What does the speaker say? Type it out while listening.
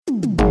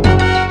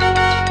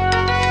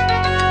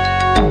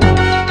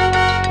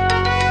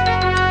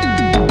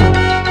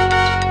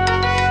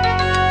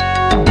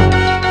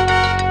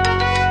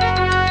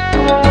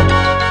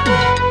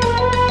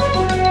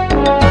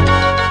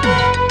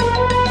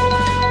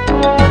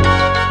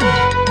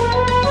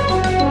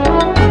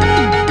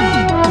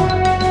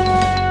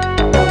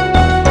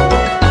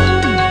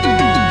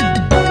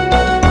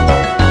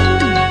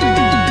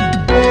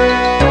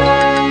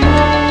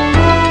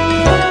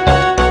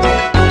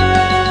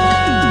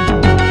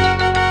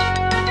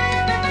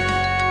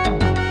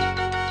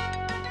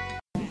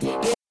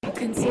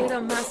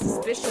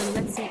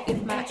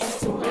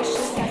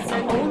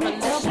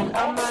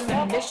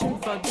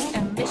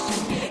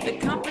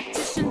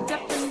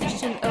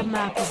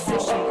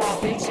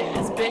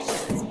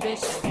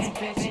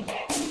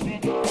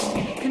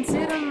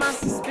Consider my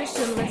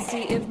suspicion. Let's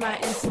see if my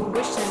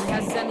intuition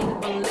has any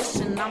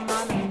volition. I'm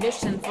on a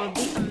mission for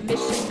the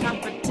omission,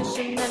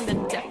 competition, and the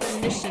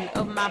definition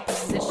of my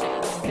position.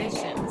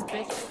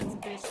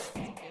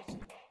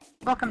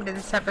 Welcome to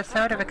this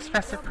episode of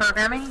Expressive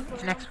Programming,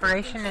 an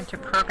exploration into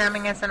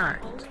programming as an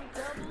art.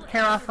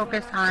 Here I'll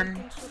focus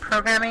on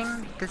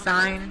programming,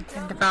 design,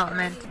 and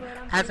development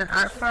as an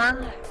art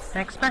form,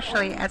 and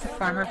especially as a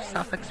form of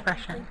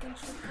self-expression.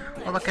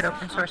 We'll look at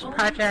open source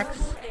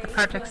projects, the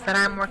projects that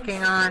I'm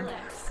working on,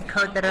 the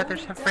code that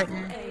others have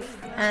written,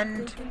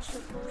 and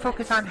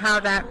focus on how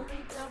that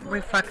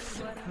reflects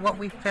what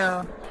we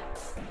feel,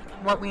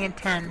 what we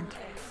intend,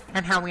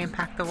 and how we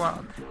impact the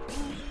world.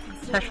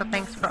 Special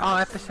thanks for all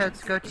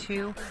episodes go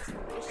to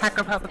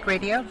Hacker Public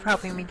Radio for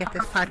helping me get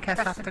this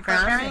podcast off the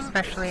ground,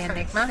 especially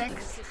Enigma.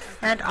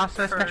 And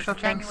also a special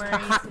thanks to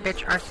Hot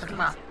Bitch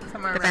Arsenal.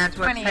 The band's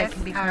website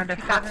can be found at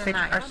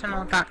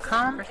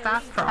hotbitcharsenal.com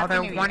for all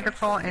their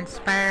wonderful,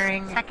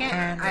 inspiring,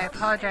 and I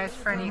apologize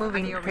for any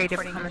moving Creative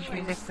Commons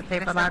music that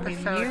they've allowed me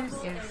to use.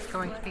 Is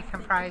going to be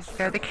comprised.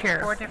 They're the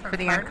cure for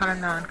the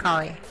uncommon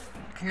melancholy.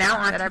 And now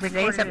on to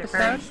today's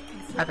episode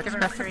of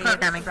Expressive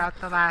Programming. Throughout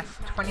the last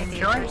 20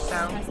 days or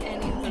so, in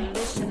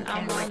which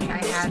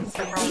I had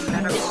several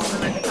medical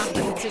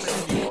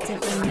competitions in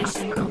the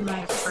hospital.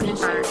 The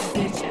first part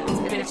is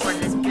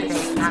recorded the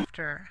day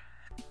after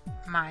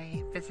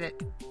my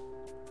visit,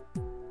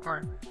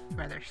 or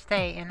rather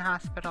stay in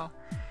hospital,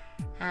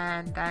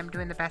 and I'm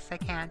doing the best I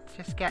can to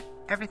just get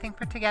everything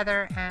put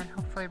together and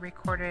hopefully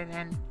recorded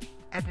and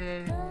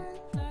edited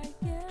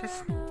and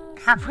just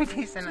halfway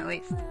decent at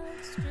least.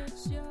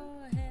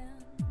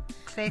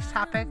 Today's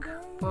topic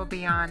will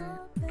be on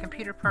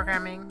computer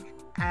programming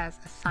as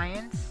a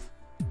science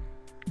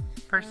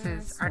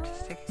versus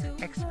artistic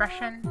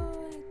expression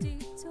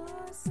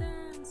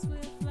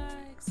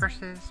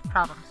versus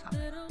problem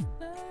solving.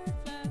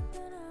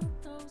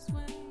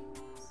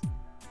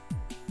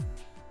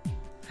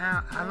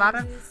 Now, a lot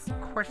of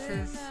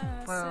courses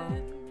will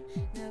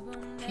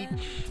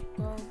teach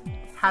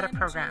how to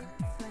program.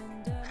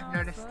 I've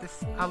noticed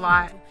this a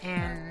lot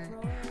in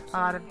a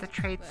lot of the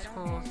trade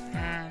schools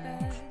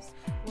and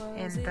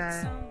in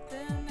the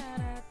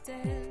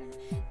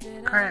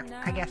current,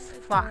 I guess,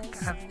 flock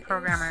of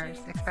programmers,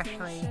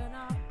 especially,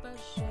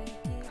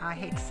 I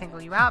hate to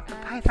single you out, but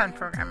Python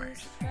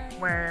programmers,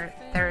 where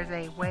there is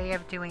a way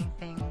of doing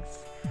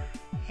things,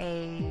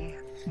 a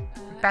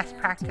best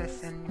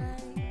practice, and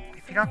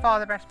if you don't follow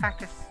the best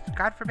practice,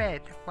 God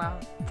forbid, well,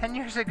 10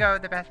 years ago,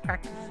 the best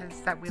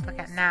practices that we look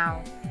at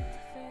now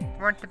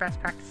weren't the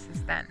best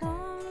practices then.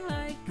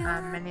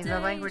 Many of the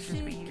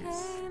languages we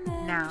use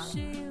now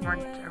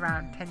weren't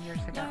around 10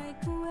 years ago.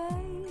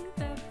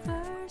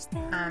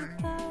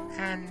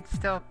 And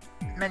still,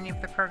 many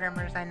of the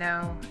programmers I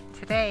know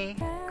today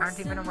aren't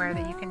even aware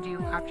that you can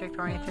do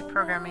object-oriented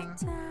programming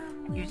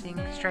using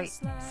straight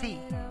C.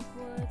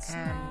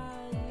 And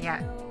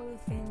yet,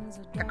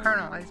 the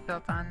kernel is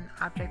built on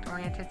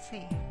object-oriented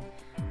C.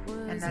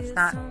 And that's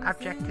not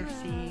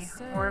Objective-C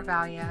or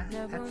Valia,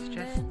 that's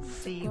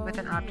just C with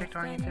an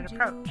object-oriented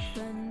approach.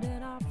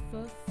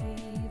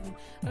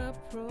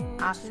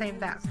 I'll save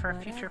that for a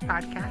future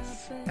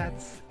podcast.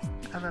 That's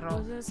a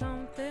little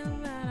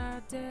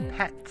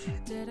pet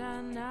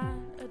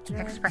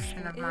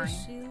expression of mine.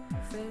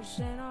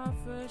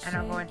 And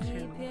I'll go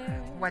into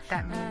what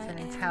that means and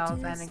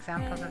entails and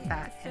examples of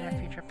that in a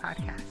future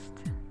podcast.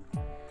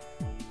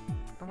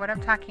 But what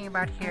I'm talking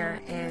about here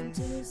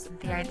is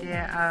the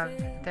idea of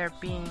there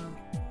being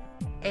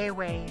a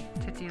way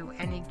to do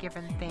any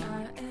given thing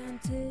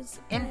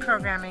in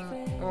programming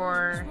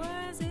or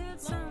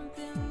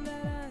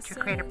to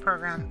create a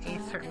program a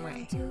certain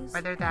way,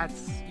 whether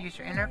that's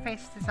user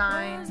interface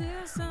design,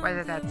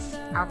 whether that's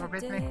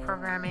algorithmic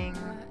programming,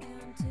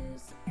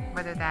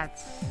 whether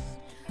that's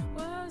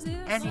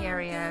any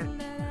area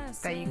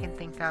that you can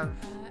think of.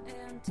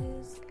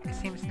 It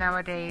seems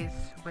nowadays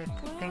with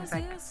things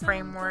like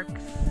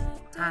frameworks,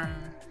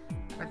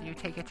 whether you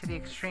take it to the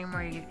extreme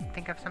where you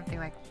think of something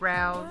like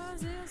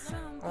Rails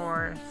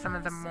or some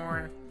of the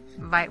more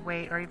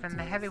lightweight or even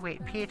the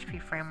heavyweight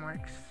PHP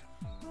frameworks,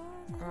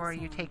 or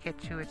you take it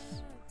to its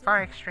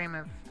far extreme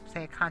of,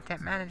 say, a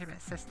content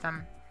management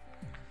system,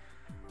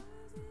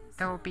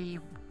 there will be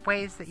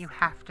ways that you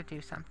have to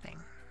do something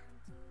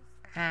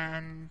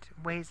and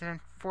ways of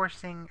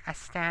enforcing a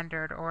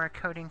standard or a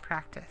coding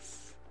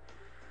practice.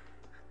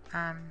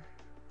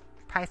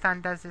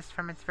 Python does this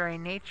from its very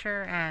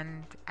nature,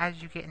 and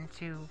as you get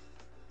into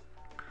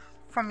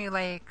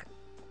formulaic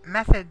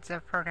methods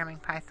of programming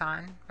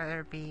Python, whether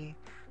it be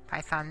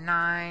Python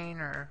 9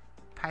 or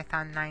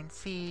Python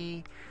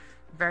 9c,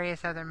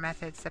 various other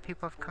methods that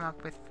people have come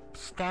up with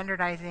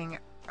standardizing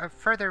a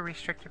further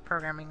restricted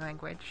programming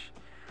language,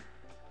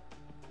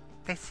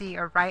 they see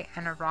a right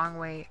and a wrong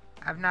way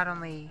of not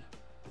only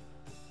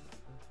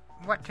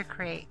what to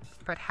create,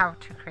 but how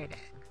to create it.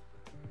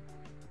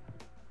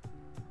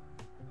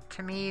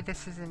 To me,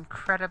 this is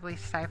incredibly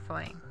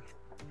stifling,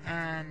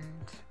 and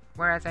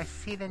whereas I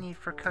see the need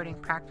for coding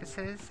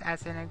practices,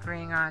 as in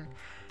agreeing on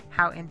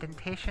how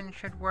indentation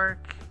should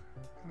work,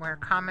 where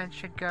comments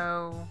should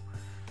go.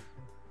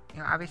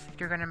 Obviously, if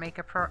you're going to make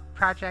a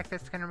project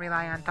that's going to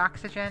rely on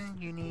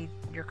Doxygen, you need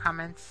your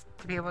comments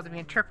to be able to be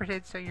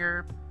interpreted, so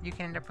you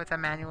can end up with a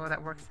manual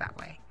that works that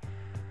way.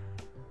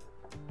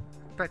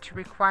 But to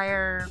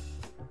require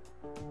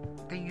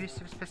the use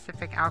of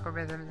specific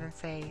algorithms and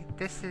say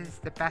this is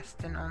the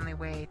best and only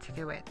way to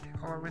do it,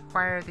 or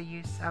require the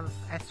use of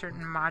a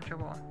certain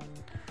module,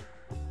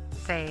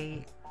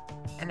 say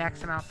an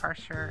XML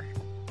parser,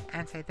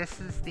 and say this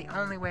is the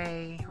only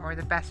way or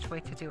the best way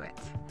to do it.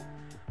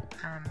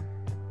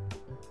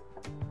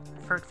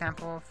 For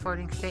example,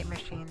 floating state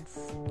machines.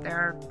 There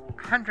are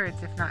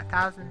hundreds, if not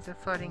thousands, of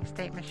floating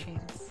state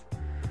machines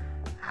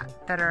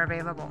that are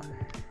available.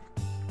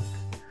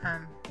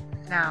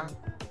 Now,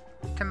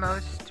 to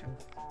most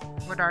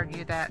would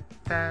argue that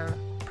the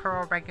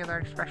Perl regular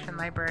expression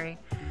library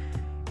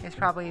is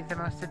probably the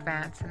most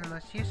advanced and the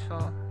most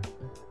useful,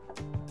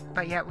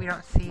 but yet we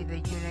don't see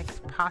the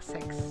Unix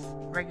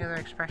POSIX regular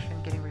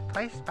expression getting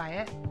replaced by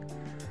it,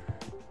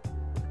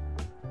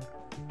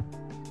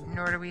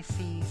 nor do we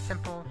see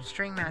simple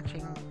string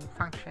matching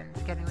functions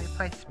getting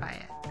replaced by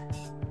it.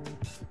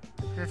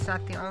 It's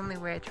not the only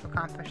way to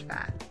accomplish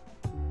that.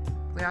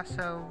 We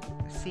also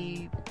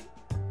see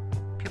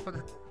people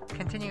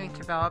continuing to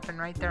develop and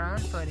write their own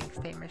floating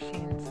state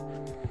machines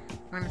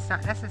when it's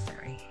not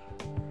necessary.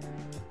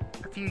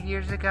 A few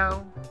years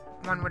ago,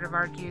 one would have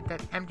argued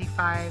that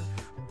MD5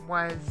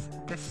 was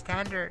the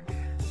standard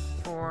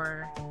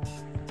for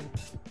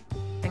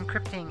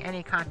encrypting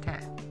any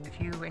content. If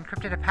you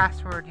encrypted a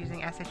password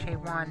using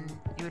SHA-1,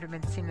 you would have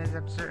been seen as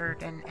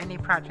absurd in any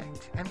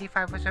project.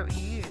 MD5 was what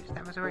you used.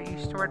 That was where you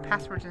stored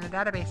passwords in the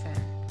database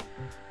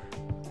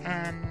in.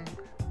 And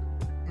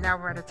now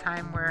we're at a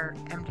time where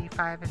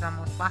MD5 is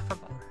almost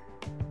laughable.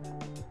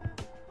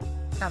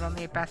 It's not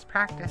only a best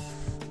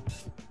practice,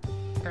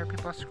 there are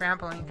people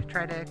scrambling to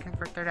try to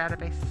convert their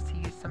databases to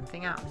use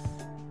something else.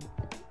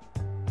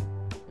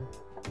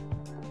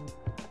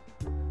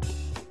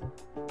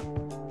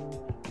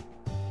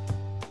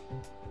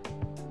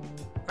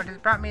 What has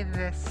brought me to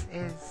this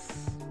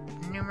is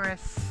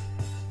numerous,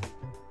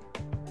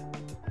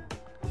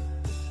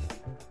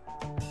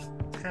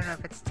 I don't know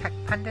if it's tech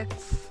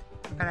pundits,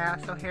 but I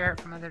also hear it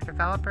from other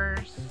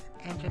developers,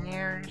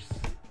 engineers,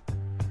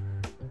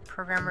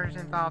 programmers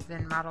involved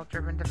in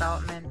model-driven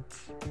development,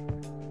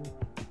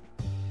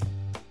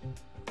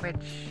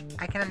 which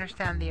I can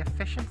understand the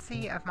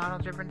efficiency of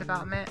model-driven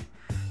development.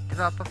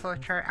 Develop a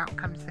flowchart, out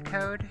comes the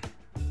code.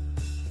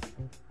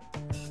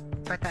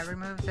 But that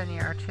removes any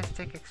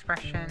artistic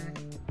expression.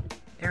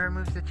 It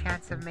removes the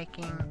chance of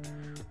making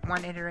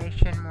one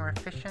iteration more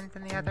efficient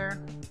than the other.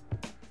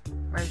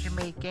 Whereas you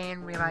may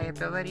gain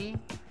reliability.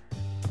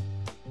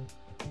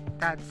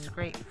 That's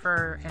great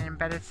for an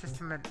embedded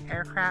system of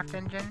aircraft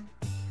engine.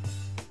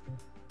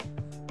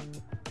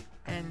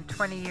 In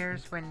 20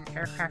 years, when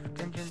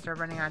aircraft engines are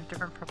running on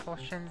different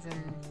propulsions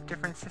and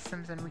different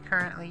systems than we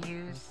currently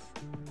use,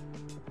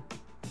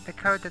 the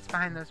code that's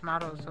behind those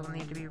models will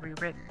need to be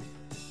rewritten.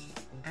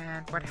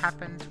 And what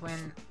happens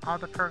when all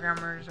the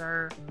programmers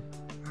are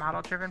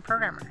model-driven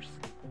programmers?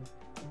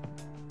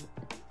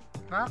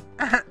 Well,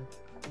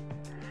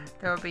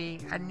 there will be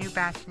a new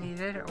batch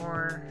needed,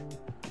 or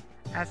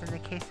as in the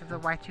case of the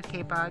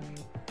Y2K bug,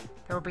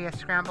 there will be a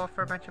scramble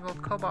for a bunch of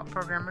old COBOL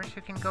programmers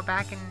who can go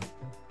back and,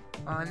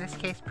 well, in this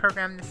case,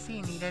 program the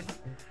C needed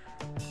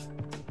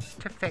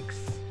to fix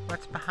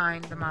what's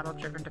behind the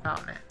model-driven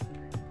development.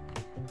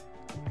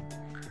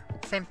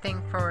 Same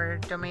thing for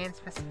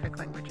domain-specific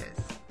languages.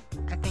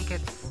 I think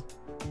it's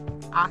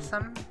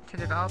awesome to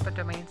develop a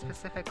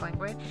domain-specific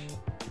language,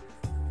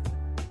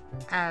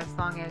 as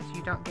long as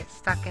you don't get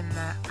stuck in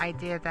the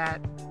idea that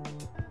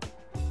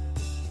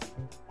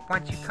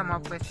once you come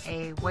up with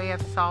a way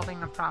of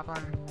solving a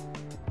problem,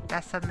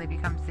 that suddenly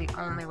becomes the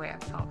only way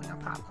of solving a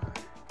problem.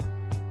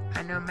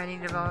 I know many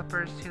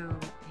developers who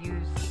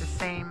use the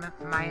same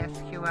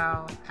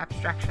MySQL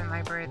abstraction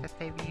library that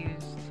they've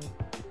used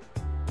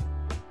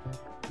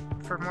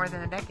for more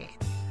than a decade.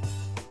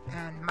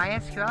 And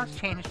MySQL has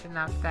changed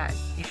enough that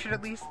you should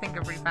at least think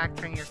of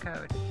refactoring your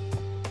code.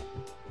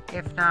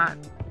 If not,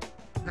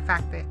 the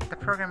fact that the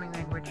programming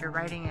language you're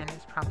writing in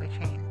has probably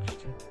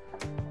changed.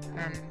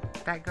 And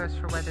that goes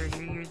for whether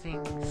you're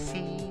using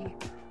C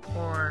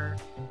or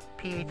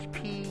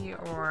PHP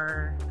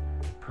or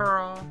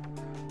Perl,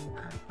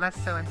 less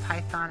so in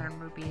Python and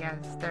Ruby,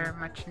 as they're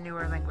much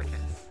newer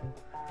languages.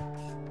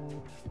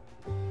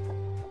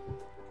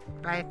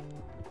 But I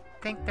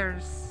think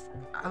there's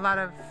a lot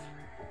of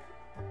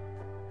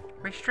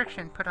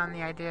restriction put on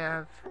the idea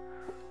of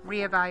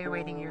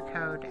reevaluating your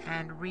code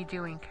and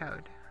redoing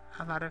code.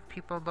 A lot of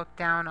people look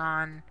down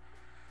on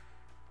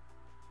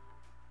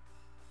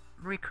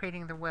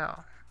recreating the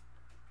wheel.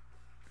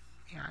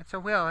 Yeah, it's a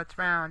wheel, it's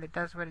round, it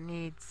does what it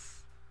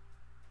needs.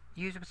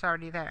 Use what's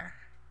already there.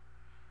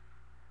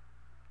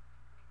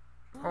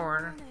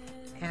 Or,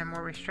 in a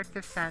more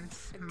restrictive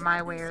sense,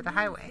 my way or the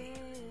highway.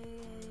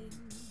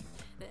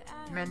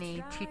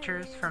 many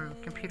teachers, from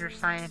computer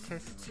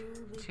scientists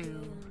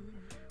to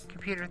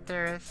computer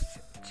theorists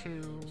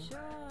to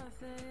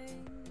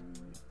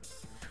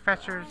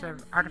professors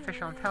of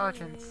artificial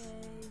intelligence,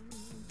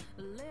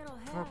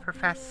 will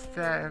profess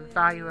the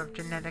value of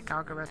genetic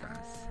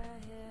algorithms.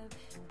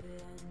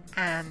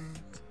 And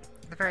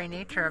the very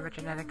nature of a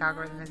genetic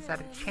algorithm is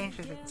that it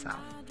changes itself.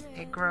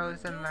 It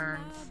grows and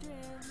learns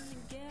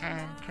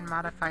and can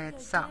modify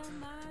itself.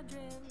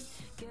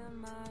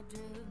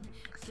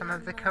 Some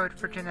of the code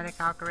for genetic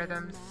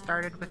algorithms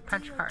started with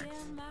punch cards,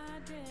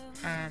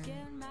 and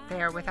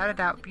they are without a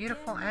doubt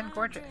beautiful and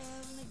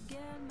gorgeous,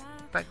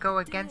 but go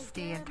against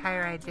the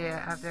entire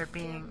idea of there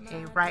being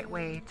a right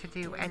way to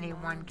do any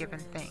one given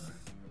thing.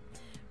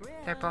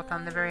 They're built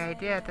on the very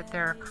idea that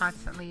they're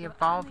constantly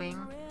evolving,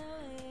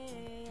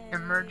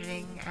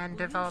 emerging, and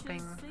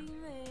developing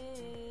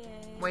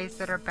ways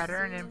that are better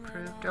and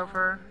improved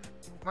over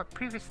what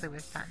previously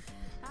was done.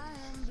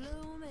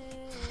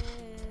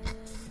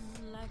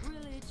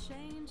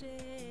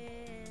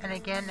 And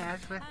again,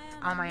 as with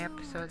all my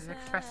episodes of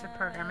Expressive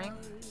Programming,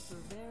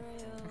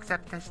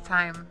 except this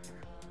time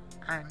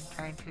I'm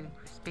trying to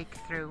speak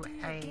through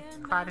a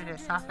clouded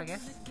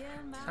esophagus,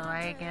 so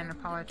I again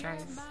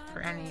apologize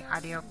for any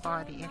audio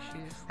quality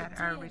issues that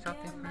are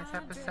resulting from this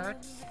episode.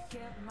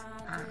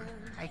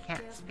 I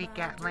can't speak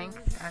at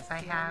length as I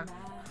have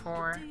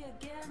before,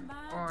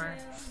 or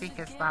speak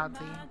as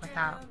loudly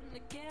without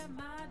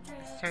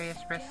serious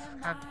risk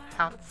of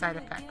health side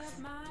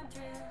effects.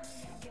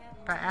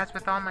 But as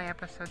with all my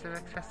episodes of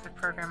Expressive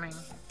Programming,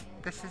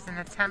 this is an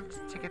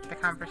attempt to get the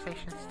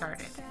conversation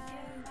started.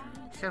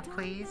 So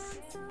please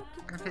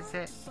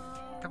visit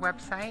the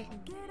website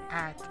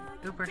at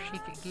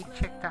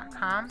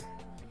Uberchick@geekchick.com,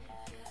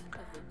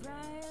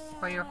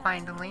 where you'll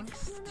find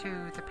links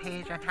to the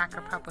page on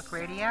Hacker Public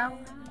Radio.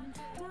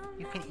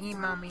 You can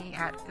email me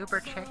at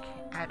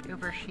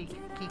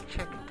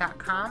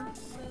Uberchick@Uberchickgeekchick.com,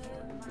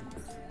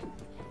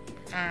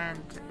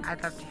 and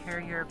I'd love to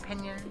hear your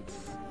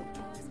opinions.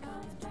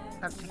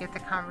 Love to get the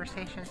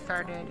conversation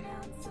started.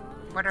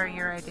 What are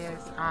your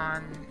ideas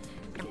on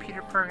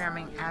computer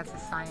programming as a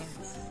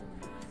science?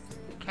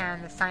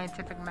 Can the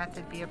scientific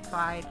method be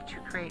applied to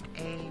create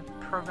a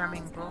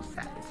programming rule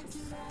set?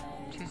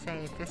 To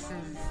say, this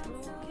is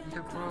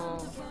the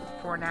rule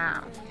for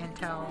now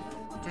until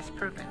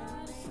disproven.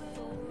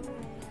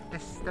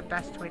 This is the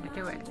best way to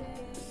do it.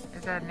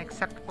 Is that an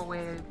acceptable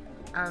way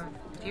of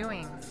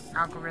viewing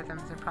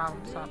algorithms and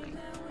problem solving?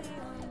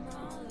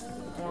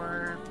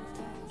 Or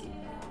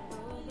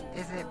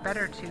is it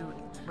better to,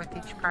 with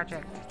each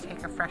project,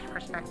 take a fresh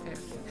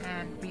perspective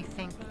and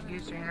rethink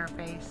user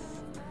interface,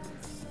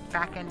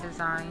 back-end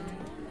design,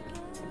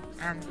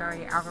 and the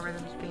very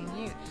algorithms being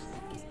used?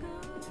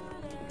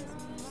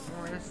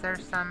 Or is the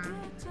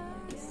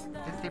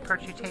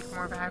approach you take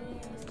more of a,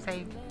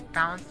 say,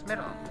 balanced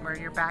middle, where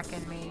your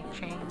back-end may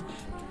change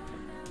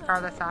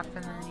far less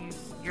often than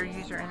your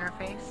user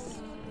interface,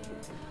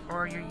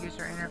 or your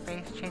user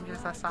interface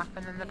changes less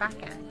often than the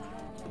back-end?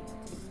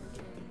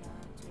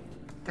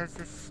 Does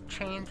this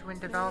change when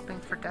developing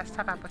for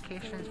desktop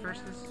applications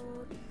versus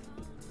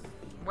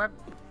web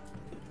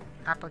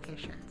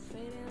applications?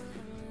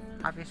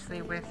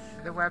 Obviously, with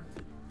the web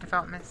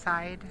development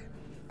side,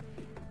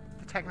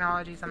 the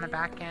technologies on the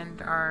back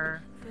end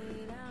are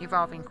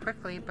evolving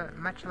quickly, but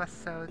much less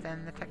so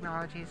than the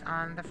technologies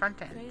on the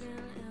front end.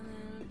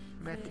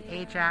 With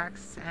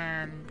Ajax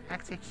and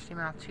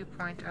XHTML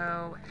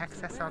 2.0,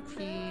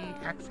 XSLT,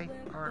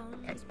 or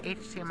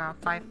HTML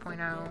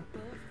 5.0,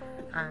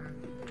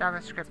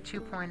 JavaScript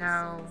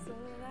 2.0,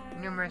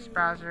 numerous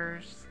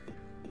browsers,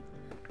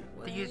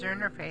 the user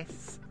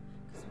interface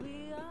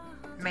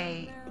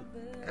may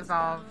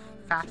evolve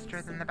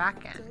faster than the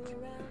back end.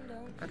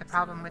 But the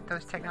problem with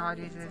those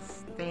technologies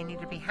is they need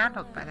to be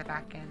handled by the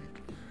back end.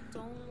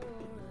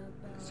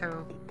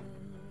 So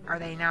are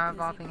they now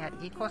evolving at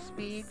equal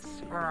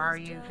speeds, or are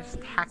you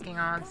just hacking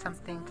on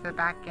something to the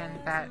back end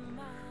that,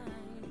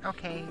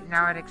 okay,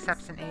 now it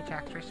accepts an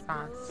Ajax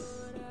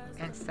response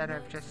instead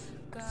of just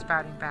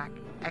spouting back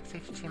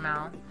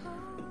XHTML?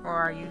 Or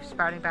are you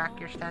spouting back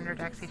your standard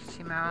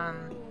XHTML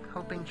and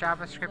hoping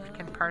JavaScript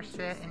can parse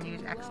it and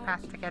use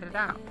XPath to get it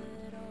out?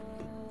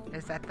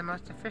 Is that the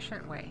most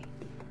efficient way?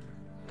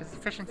 Does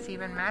efficiency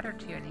even matter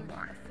to you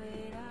anymore?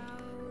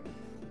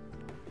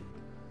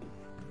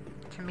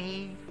 To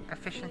me,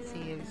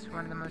 efficiency is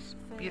one of the most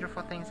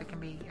beautiful things that can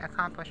be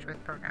accomplished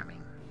with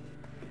programming.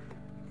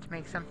 To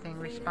make something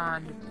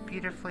respond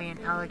beautifully and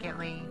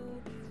elegantly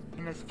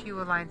in as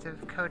few lines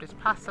of code as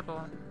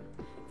possible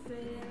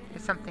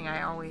is something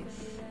I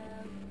always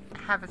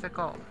have as a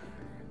goal.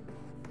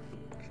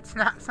 It's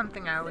not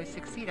something I always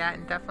succeed at,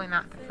 and definitely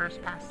not the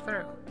first pass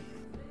through,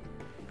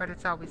 but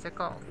it's always a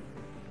goal.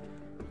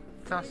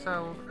 It's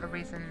also a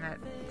reason that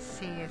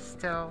C is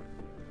still,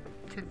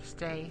 to this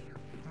day,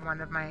 one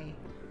of my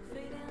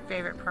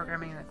favorite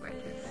programming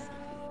languages.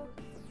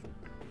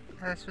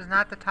 Now, this was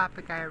not the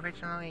topic I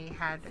originally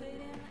had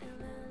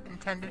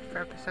intended for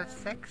episode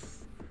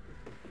 6.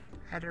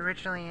 I'd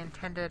originally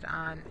intended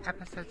on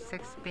episode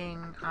 6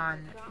 being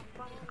on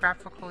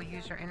graphical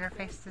user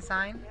interface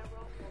design,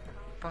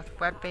 both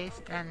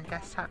web-based and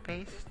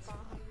desktop-based.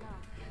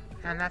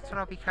 And that's what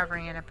I'll be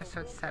covering in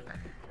episode 7.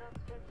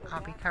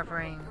 I'll be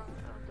covering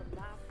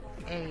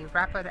a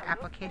rapid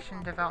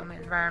application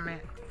development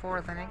environment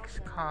for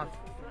Linux called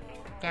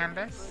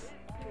Gambus,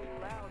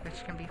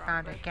 which can be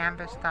found at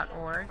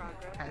gambus.org.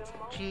 That's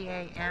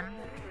gambas.org.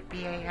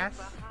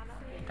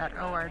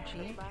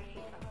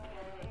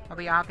 I'll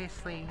be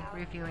obviously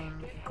reviewing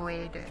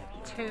Glade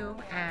 2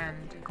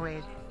 and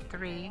Glade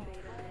 3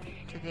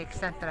 to the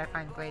extent that I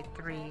find Glade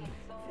 3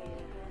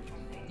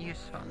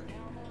 useful.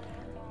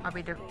 I'll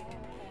be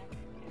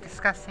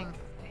discussing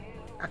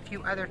a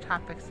few other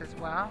topics as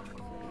well.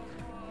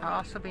 I'll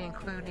also be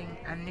including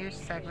a news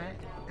segment.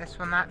 This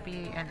will not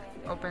be an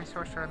open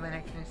source or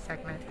Linux news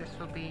segment. This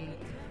will be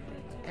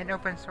an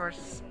open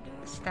source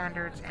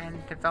standards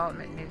and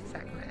development news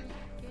segment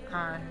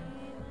on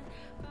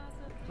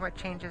what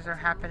changes are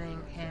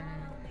happening in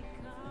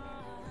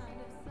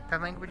the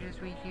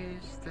languages we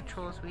use, the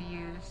tools we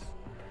use,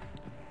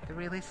 the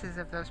releases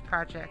of those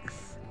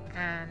projects,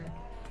 and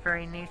the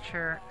very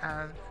nature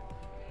of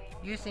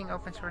using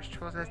open source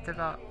tools as to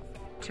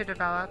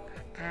develop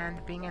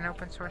and being an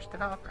open source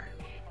developer.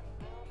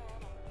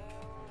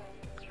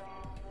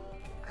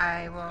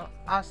 I will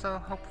also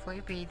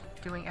hopefully be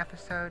doing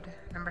episode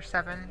number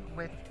 7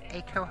 with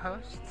a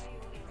co-host,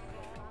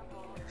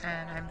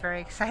 and I'm very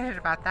excited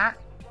about that.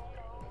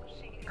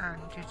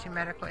 Due to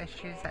medical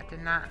issues that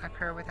did not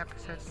occur with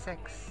episode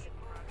 6,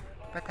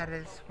 but that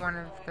is one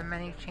of the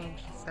many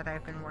changes that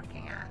I've been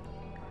working at.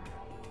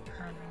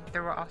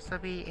 There will also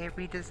be a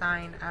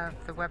redesign of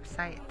the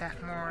website that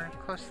more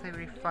closely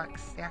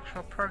reflects the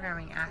actual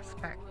programming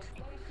aspect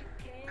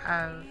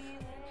of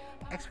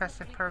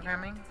expressive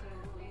programming,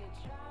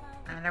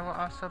 and I will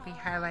also be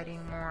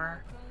highlighting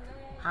more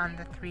on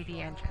the 3D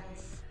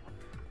engines.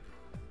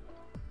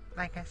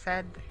 Like I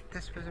said,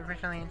 this was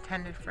originally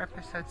intended for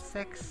episode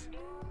 6,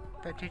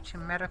 but due to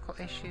medical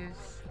issues,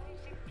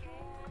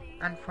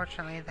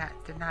 unfortunately that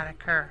did not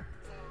occur.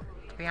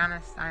 To be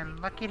honest, I'm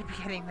lucky to be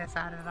getting this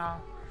out at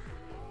all,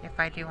 if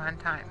I do on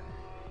time.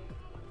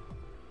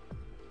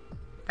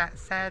 That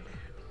said,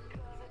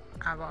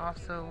 I will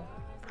also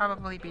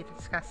probably be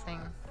discussing,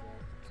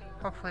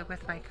 hopefully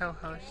with my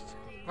co-host,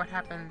 what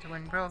happens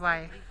when real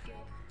life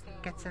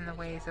gets in the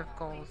ways of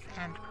goals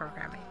and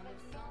programming.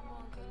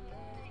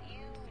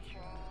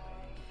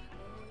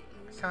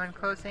 So in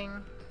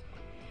closing,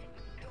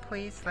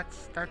 please let's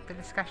start the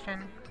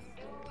discussion.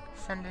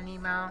 Send an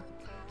email,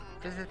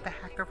 visit the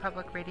Hacker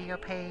Public Radio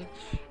page.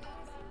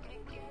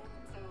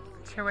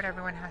 Let's hear what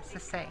everyone has to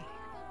say.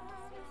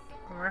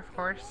 Or of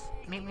course,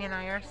 meet me in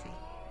IRC.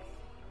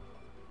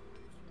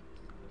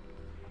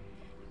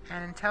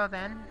 And until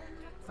then,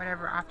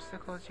 whatever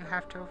obstacles you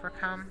have to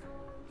overcome,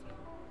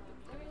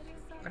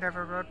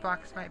 whatever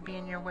roadblocks might be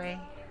in your way,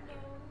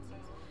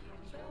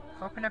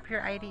 open up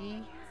your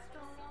IDE.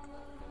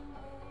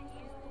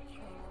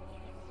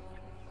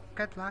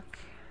 Good luck,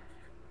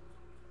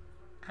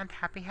 and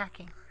happy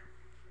hacking.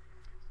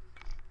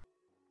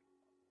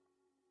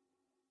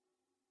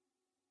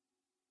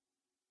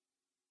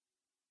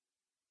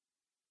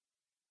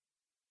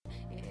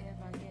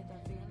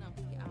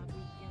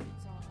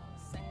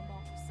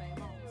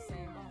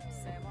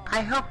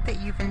 I hope that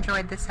you've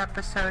enjoyed this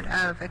episode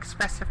of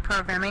Expressive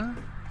Programming.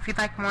 If you'd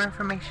like more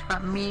information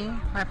about me,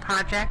 my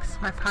projects,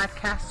 my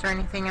podcasts, or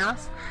anything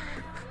else,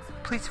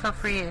 please feel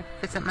free to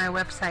visit my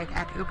website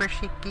at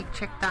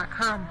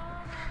uberchickgeekchick.com.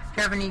 If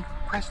you have any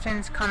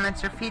questions,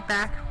 comments, or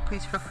feedback,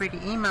 please feel free to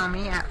email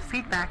me at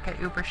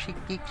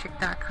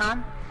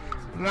feedback@uberchickgeekchick.com.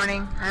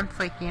 Warning, I'm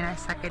flaky and I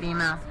suck at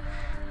email.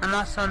 I'm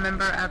also a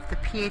member of the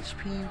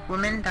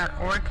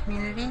phpwomen.org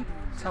community.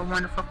 It's a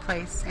wonderful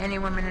place. Any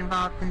women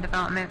involved in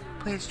development,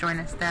 please join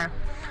us there.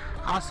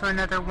 Also,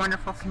 another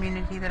wonderful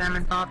community that I'm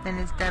involved in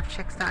is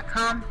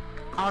devchicks.com.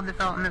 All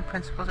development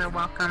principles are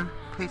welcome.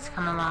 Please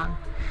come along.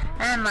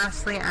 And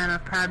lastly, I'm a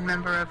proud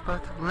member of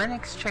both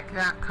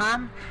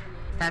linuxchick.com,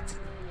 that's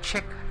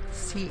chick,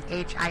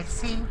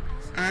 C-H-I-C,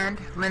 and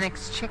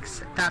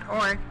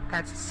linuxchicks.org,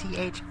 that's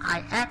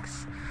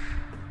C-H-I-X.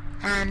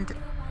 And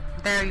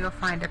there you'll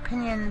find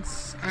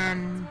opinions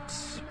and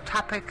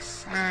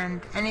topics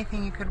and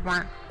anything you could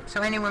want.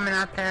 So any women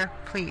out there,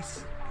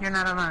 please, you're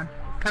not alone.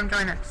 Come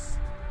join us.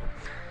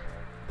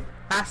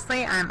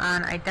 Lastly, I'm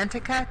on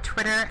Identica,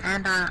 Twitter,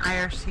 and on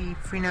IRC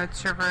Freenode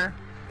server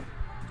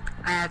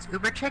as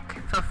Uberchick.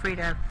 Feel free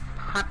to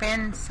hop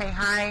in, say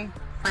hi,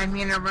 find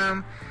me in a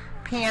room,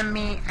 PM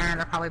me, and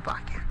I'll probably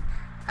block you.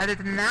 Other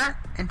than that,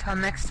 until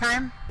next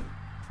time,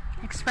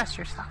 express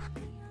yourself.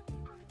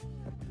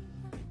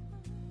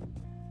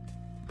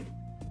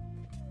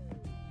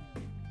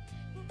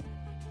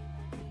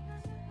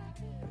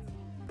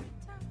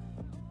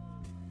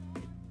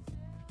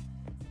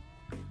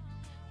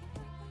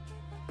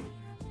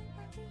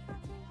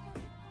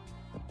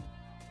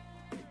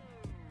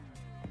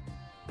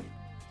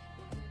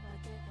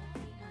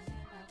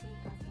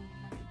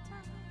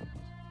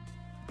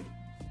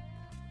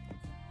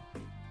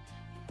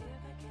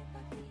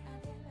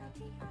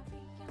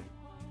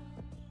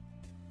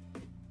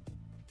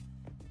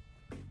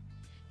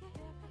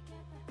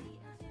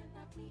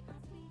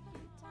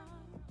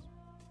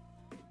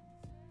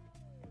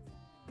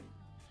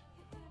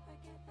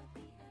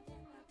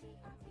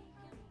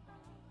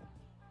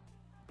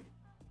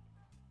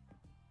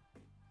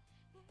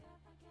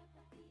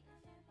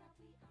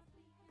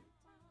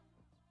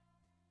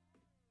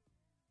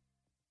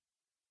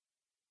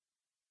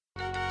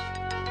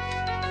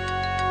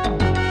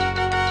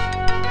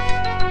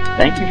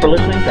 Thank you for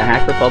listening to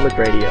Hacker Public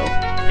Radio.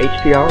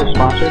 HPR is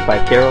sponsored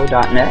by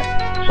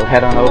Caro.net, so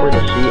head on over to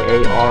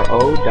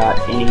caro.net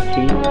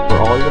for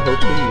all your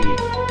hosting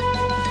needs.